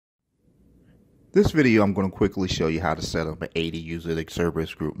This video I'm going to quickly show you how to set up an 80 user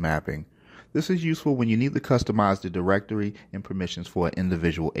Cerberus group mapping. This is useful when you need to customize the directory and permissions for an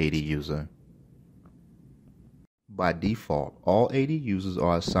individual 80 user. By default, all 80 users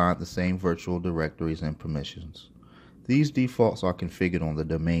are assigned the same virtual directories and permissions. These defaults are configured on the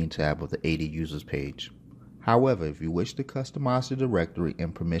Domain tab of the 80 users page. However, if you wish to customize the directory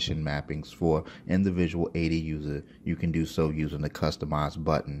and permission mappings for individual 80 user, you can do so using the Customize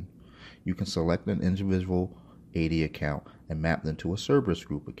button. You can select an individual 80 account and map them to a Cerberus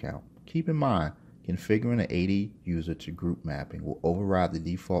group account. Keep in mind, configuring an 80 user to group mapping will override the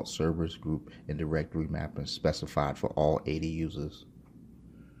default Cerberus group and directory mapping specified for all 80 users.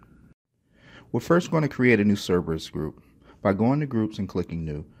 We're first going to create a new Cerberus group. By going to Groups and clicking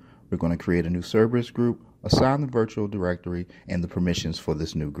New, we're going to create a new Cerberus group, assign the virtual directory and the permissions for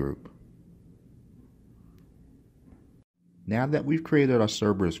this new group. Now that we've created our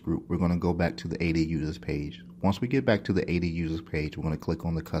Cerberus group, we're going to go back to the 80 users page. Once we get back to the 80 users page, we're going to click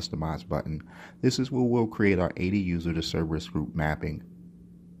on the Customize button. This is where we'll create our 80 user to Cerberus group mapping.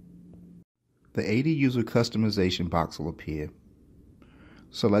 The 80 user customization box will appear.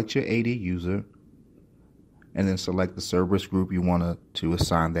 Select your 80 user and then select the Cerberus group you want to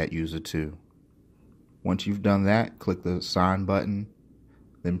assign that user to. Once you've done that, click the Assign button,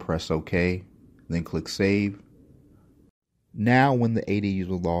 then press OK, then click Save. Now when the 80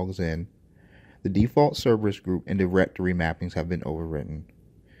 user logs in, the default Cerberus group and directory mappings have been overwritten.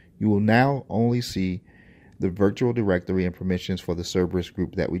 You will now only see the virtual directory and permissions for the Cerberus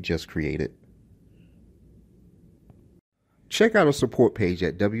group that we just created. Check out our support page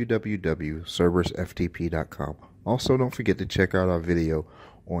at www.cerberusftp.com. Also, don't forget to check out our video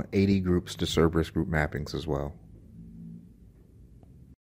on 80 groups to Cerberus group mappings as well.